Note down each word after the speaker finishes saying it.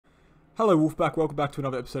Hello Wolfpack, welcome back to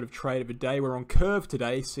another episode of Trade of the Day. We're on Curve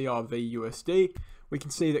today, CRV USD. We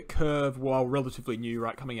can see that Curve, while relatively new,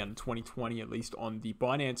 right, coming out in 2020, at least on the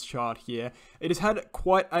Binance chart here, it has had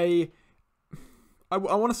quite a, I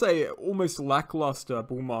want to say almost lackluster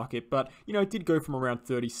bull market, but you know, it did go from around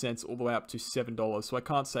 30 cents all the way up to $7, so I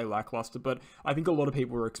can't say lackluster, but I think a lot of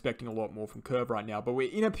people are expecting a lot more from Curve right now. But we're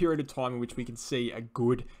in a period of time in which we can see a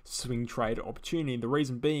good swing trade opportunity, and the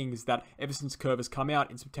reason being is that ever since Curve has come out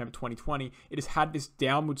in September 2020, it has had this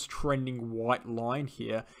downwards trending white line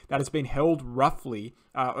here that has been held roughly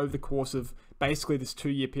over the course of basically this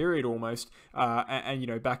 2-year period almost, and you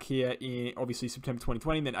know, back here in obviously September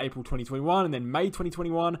 2020, and then April 2021, and then May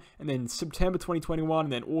 2021, and then September 2021,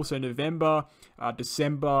 and then also November,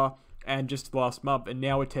 December, and just last month. And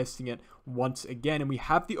now we're testing it once again, and we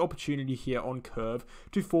have the opportunity here on Curve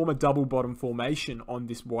to form a double bottom formation on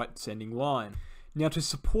this white descending line. Now, to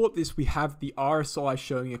support this, we have the RSI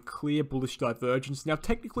showing a clear bullish divergence. Now,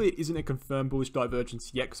 technically, it isn't a confirmed bullish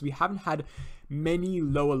divergence yet because we haven't had many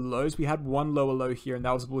lower lows. We had one lower low here, and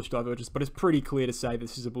that was a bullish divergence, but it's pretty clear to say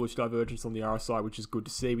this is a bullish divergence on the RSI, which is good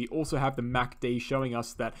to see. We also have the MACD showing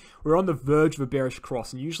us that we're on the verge of a bearish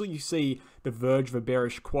cross, and usually you see the verge of a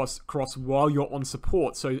bearish cross while you're on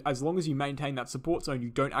support. So as long as you maintain that support zone, you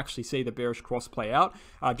don't actually see the bearish cross play out,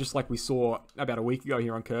 just like we saw about a week ago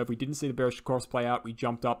here on Curve. We didn't see the bearish cross play out. We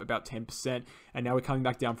jumped up about 10%, and now we're coming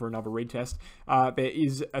back down for another retest. There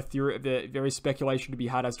is a theory, there is speculation to be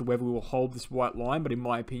had as to whether we will hold this white line, but in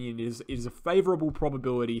my opinion, it is a favorable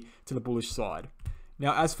probability to the bullish side.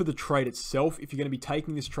 Now, as for the trade itself, if you're going to be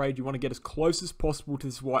taking this trade, you want to get as close as possible to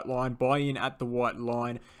this white line, buy in at the white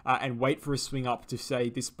line, and wait for a swing up to, say,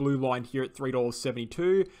 this blue line here at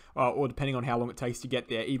 $3.72, or depending on how long it takes to get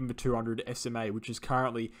there, even the 200 SMA, which is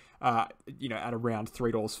currently, you know, at around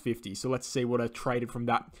 $3.50. So let's see what a trade from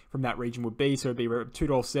that region would be. So it'd be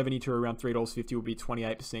 $2.70 to around $3.50 would be a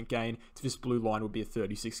 28% gain. To this blue line would be a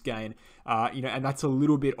 36 gain. You know, and that's a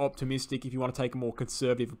little bit optimistic if you want to take a more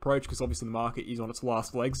conservative approach, because obviously the market is on its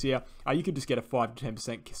last legs here. You could just get a 5 to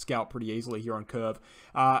 10% scalp pretty easily here on Curve.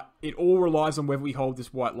 It all relies on whether we hold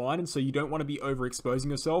this white line, and so you don't want to be overexposing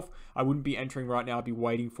yourself. I wouldn't be entering right now. I'd be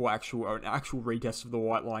waiting for an actual retest of the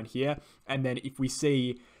white line here, and then if we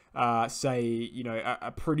see say, you know,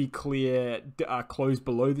 a pretty clear close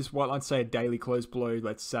below this white line, say a daily close below,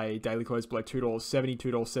 let's say daily close below $2.70,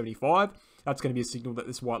 $2.75, that's going to be a signal that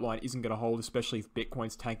this white line isn't going to hold, especially if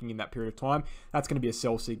Bitcoin's tanking in that period of time. That's going to be a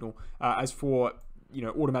sell signal. As for, you know,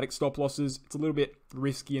 automatic stop losses, it's a little bit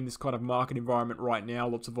risky in this kind of market environment right now.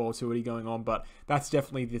 Lots of volatility going on, but that's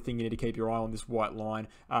definitely the thing you need to keep your eye on, this white line,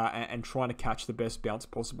 and trying to catch the best bounce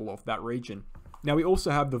possible off that region. Now, we also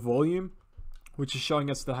have the volume, which is showing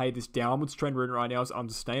us that, hey, this downwards trend we're in right now is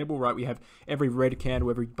unsustainable, right? We have every red candle,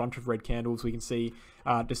 every bunch of red candles, we can see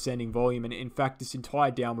descending volume. And in fact, this entire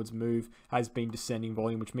downwards move has been descending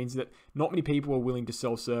volume, which means that not many people are willing to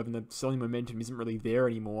sell serve, and the selling momentum isn't really there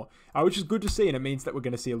anymore, which is good to see. And it means that we're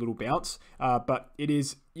going to see a little bounce, but it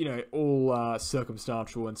is, you know, all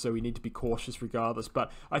circumstantial, and so we need to be cautious regardless.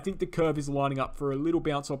 But I think the Curve is lining up for a little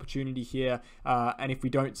bounce opportunity here, and if we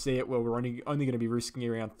don't see it, well, we're only going to be risking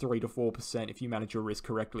around 3 to 4% if you manage your risk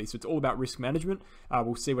correctly. So it's all about risk management.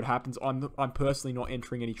 We'll see what happens. I'm personally not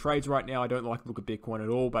entering any trades right now. I don't like to look at Bitcoin at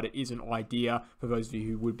all, but it is an idea for those of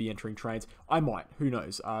you who would be entering trades. I might, who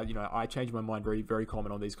knows? You know, I change my mind very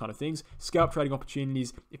common on these kind of things. Scalp trading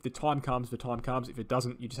opportunities, if the time comes, the time comes. If it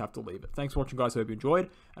doesn't, you just have to leave it. Thanks for watching, guys. I hope you enjoyed,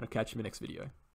 and I'll catch you in the next video.